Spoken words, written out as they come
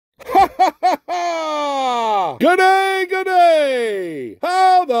Good day, good day!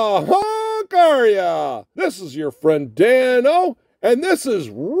 How the honk are ya? This is your friend Dano, and this is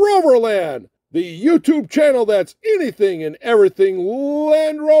Rover Land, the YouTube channel that's anything and everything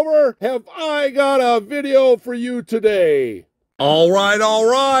Land Rover. Have I got a video for you today? All right,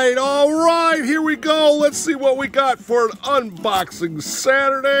 here we go. Let's see what we got for an unboxing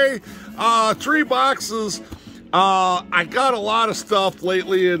Saturday. 3 boxes. I got a lot of stuff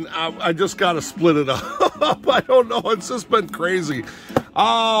lately, and I just got to split it up. I don't know. It's just been crazy.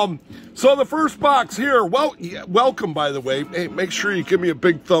 So the first box here, well, welcome, by the way. Hey, make sure you give me a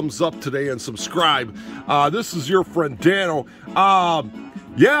big thumbs up today and subscribe. This is your friend Dano.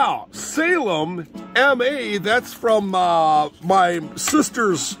 Yeah, Salem, MA. That's from my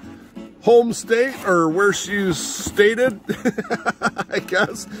sister's home state, or where she's stated, I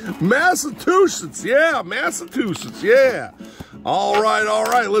guess. Massachusetts, yeah, Massachusetts, yeah. All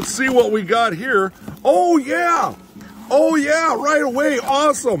right, let's see what we got here. Oh yeah, right away,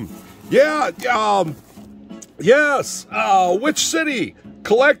 awesome. Yeah, yes, which city?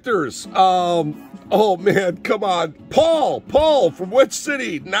 Collectors, oh man, come on. Paul from which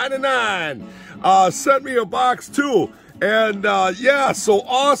city? 99, sent me a box too. And yeah, so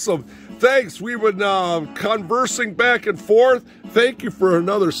awesome. Thanks. We've been conversing back and forth. Thank you for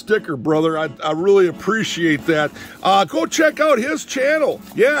another sticker, brother. I really appreciate that. Go check out his channel.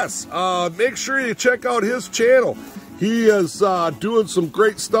 Yes, make sure you check out his channel. He is doing some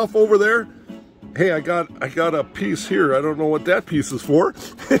great stuff over there. Hey, I got a piece here. I don't know what that piece is for.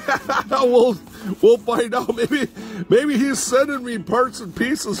 We'll find out. Maybe he's sending me parts and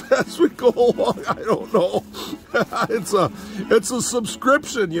pieces as we go along. I don't know. It's a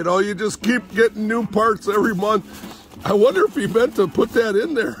subscription, you know. You just keep getting new parts every month. I wonder if he meant to put that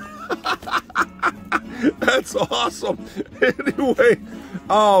in there. That's awesome. Anyway,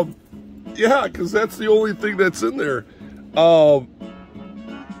 yeah, because that's the only thing that's in there.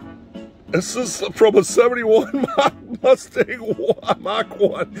 This is from a 71 Mustang Mach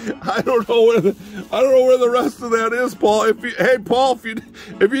 1. I don't know where the rest of that is, Paul. Hey, Paul,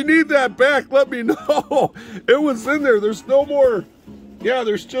 if you need that back, let me know. It was in there. There's no more. Yeah,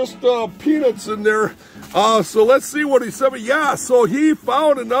 there's just peanuts in there. So let's see what he sent me. Yeah, so he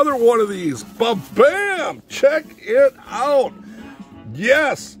found another one of these. Bam! Check it out.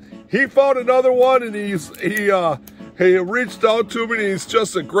 Yes, he found another one, and he reached out to me, and he's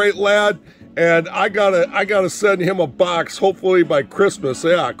just a great lad. And I gotta send him a box, hopefully by Christmas.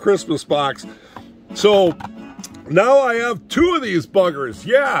 Yeah, Christmas box. So now I have 2 of these buggers.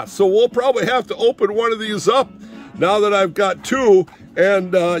 Yeah, so we'll probably have to open one of these up now that I've got 2.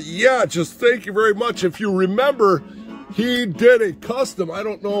 And yeah, just thank you very much. If you remember, he did a custom. I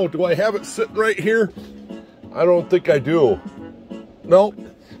don't know. Do I have it sitting right here? I don't think I do. Nope.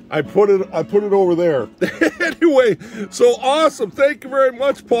 I put it over there. Anyway, so awesome. Thank you very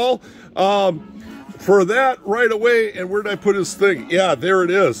much, Paul, for that right away. And where did I put his thing? Yeah, there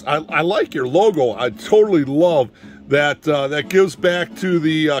it is. I like your logo. I totally love that. That gives back to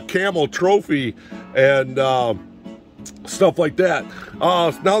the Camel Trophy and stuff like that.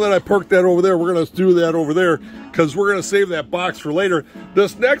 Now that I parked that over there, we're going to do that over there because we're going to save that box for later.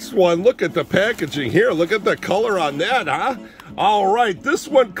 This next one, look at the packaging here. Look at the color on that, huh? All right, this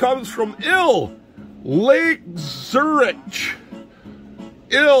one comes from Lake Zurich,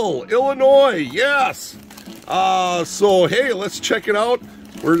 Illinois. Yes. So hey, let's check it out.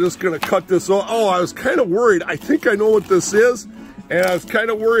 We're just gonna cut this off. Oh, I was kind of worried. I think I know what this is, and I was kind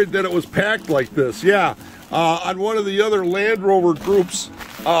of worried that it was packed like this. Yeah. On one of the other Land Rover groups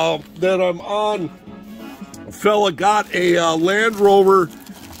that I'm on, a fella got a Land Rover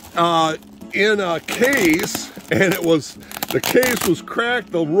in a case, and the case was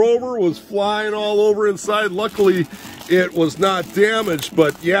cracked. The Rover was flying all over inside. Luckily, it was not damaged.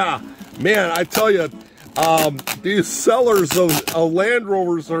 But yeah, man, I tell you, these sellers of Land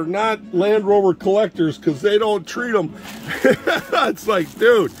Rovers are not Land Rover collectors because they don't treat them. It's like,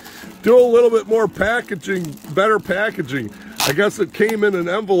 dude, do a little bit more packaging, better packaging. I guess it came in an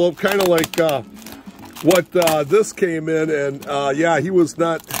envelope, kind of like what this came in, and yeah, he was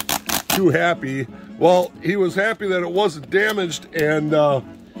not too happy. Well, he was happy that it wasn't damaged, and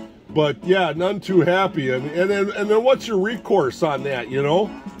but yeah, none too happy. And then what's your recourse on that, you know?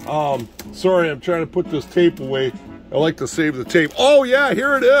 Sorry, I'm trying to put this tape away. I like to save the tape. Oh yeah,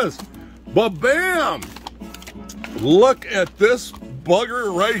 here it is. Ba-bam! Look at this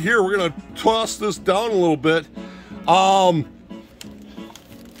bugger right here. We're gonna toss this down a little bit.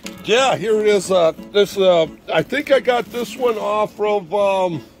 Yeah, here it is. I think I got this one off of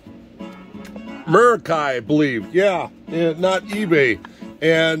Mercai, I believe. Yeah, not eBay.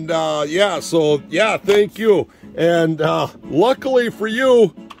 And yeah, so yeah, thank you. And luckily for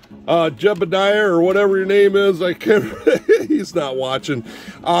you, Jebediah or whatever your name is, I can't, he's not watching.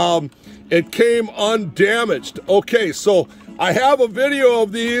 It came undamaged. Okay, so I have a video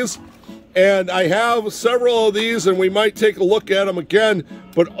of these, and I have several of these, and we might take a look at them again,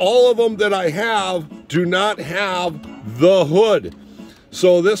 but all of them that I have do not have the hood.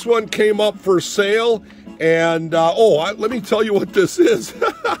 So this one came up for sale, and let me tell you what this is.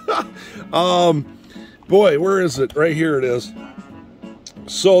 Boy, where is it? Right here it is.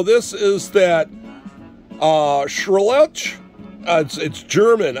 So this is that Schrillich. It's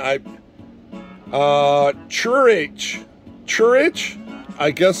German. Churich.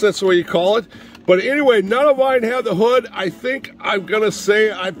 I guess that's the way you call it. But anyway, none of mine had the hood. I think I'm gonna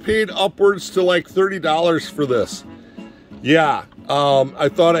say I paid upwards to like $30 for this. Yeah, I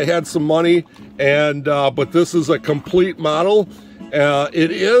thought I had some money, and but this is a complete model.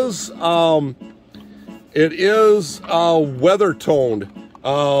 It is weather toned.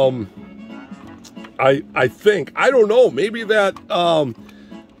 I think, I don't know, maybe that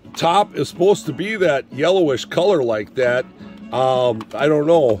top is supposed to be that yellowish color like that. I don't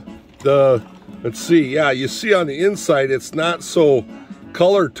know. Let's see. Yeah, you see on the inside it's not so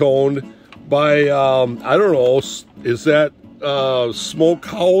color toned by I don't know, is that smoke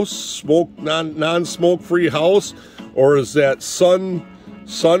house, non-smoke free house, or is that sun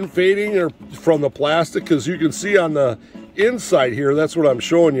fading or from the plastic? Because you can see on the inside here, that's what I'm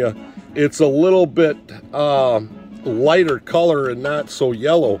showing you, it's a little bit lighter color and not so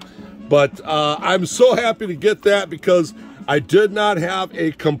yellow. But I'm so happy to get that because I did not have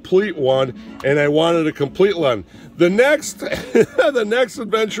a complete one, and I wanted a complete one. The next the next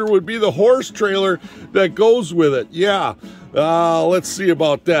adventure would be the horse trailer that goes with it. Yeah, let's see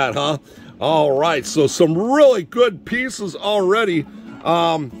about that, huh? All right, so some really good pieces already.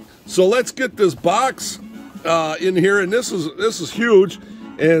 So let's get this box in here, and this is huge,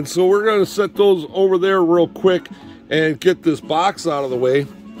 and so we're going to set those over there real quick and get this box out of the way.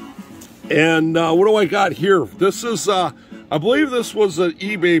 And what do I got here? This is I believe this was an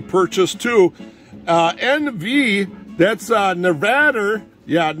eBay purchase too. NV, that's Nevada.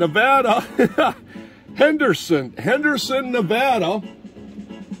 Yeah, Nevada. Henderson, Nevada.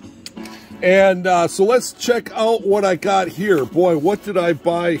 And so let's check out what I got here. Boy, what did I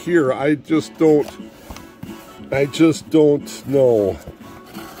buy here? I just don't know.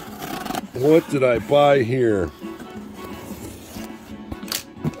 What did I buy here?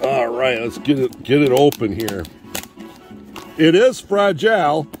 All right, let's get it open here. It is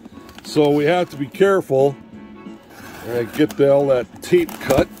fragile, so we have to be careful. And get all that tape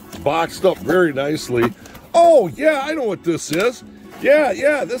cut, boxed up very nicely. Oh yeah, I know what this is.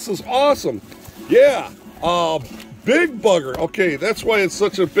 Yeah, this is awesome. Yeah, big bugger. Okay, that's why it's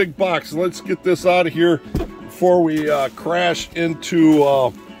such a big box. Let's get this out of here before we crash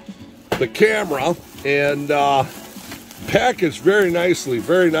into the camera. And packaged very nicely,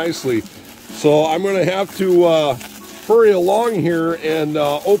 very nicely. So I'm going to have to hurry along here and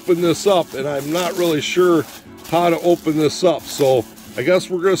open this up, and I'm not really sure how to open this up. So I guess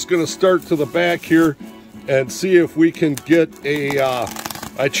we're just going to start to the back here and see if we can get a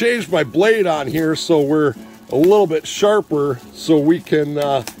I changed my blade on here so we're a little bit sharper so we can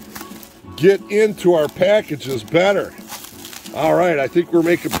get into our packages better. All right, I think we're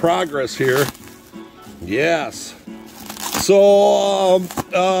making progress here. Yes. So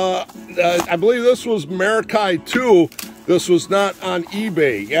I believe this was Marikai 2. This was not on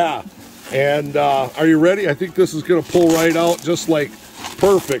eBay. Yeah. And are you ready? I think this is going to pull right out just like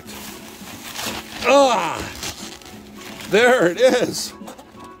perfect. There it is.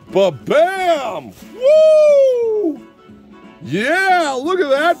 Ba-bam! Woo! Yeah, look at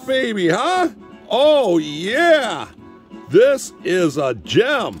that baby, huh? Oh, yeah. This is a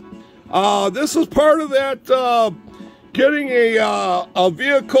gem. This is part of that getting a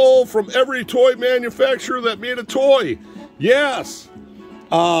vehicle from every toy manufacturer that made a toy. Yes.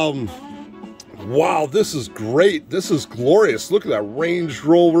 Wow, this is great. This is glorious. Look at that Range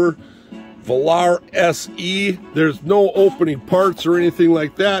Rover Velar SE. There's no opening parts or anything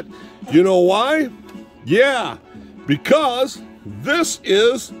like that. You know why? Yeah, because this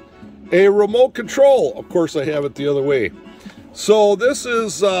is a remote control. Of course, I have it the other way. So this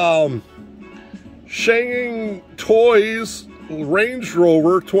is Shanging Toys Range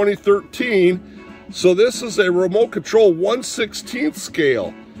Rover 2013. So this is a remote control 1/16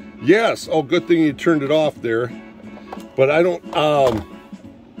 scale. Yes. Oh, good thing you turned it off there. But I don't...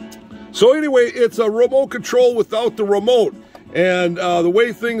 So anyway, it's a remote control without the remote. And the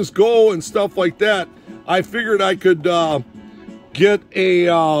way things go and stuff like that, I figured I could get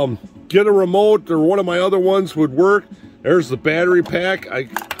a remote, or one of my other ones would work. There's the battery pack. I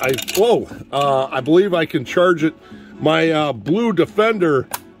believe I can charge it. My blue Defender,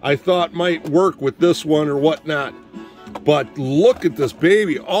 I thought might work with this one or whatnot. But look at this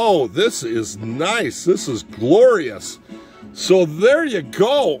baby. Oh, this is nice. This is glorious. So there you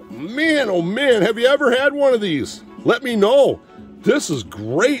go. Man, oh man, have you ever had one of these? Let me know. This is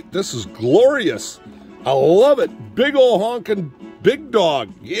great. This is glorious. I love it. Big old honking big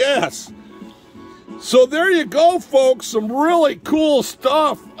dog. Yes. So there you go, folks. Some really cool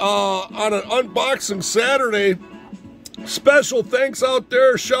stuff on an unboxing Saturday. Special thanks out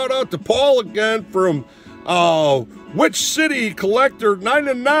there. Shout out to Paul again from Which City Collector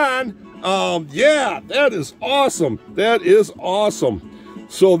 99. Yeah, that is awesome. That is awesome.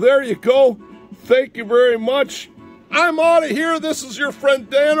 So there you go. Thank you very much. I'm out of here. This is your friend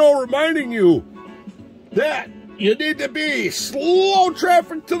Dano reminding you that you need to be slow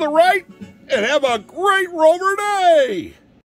traffic to the right and have a great Rover day.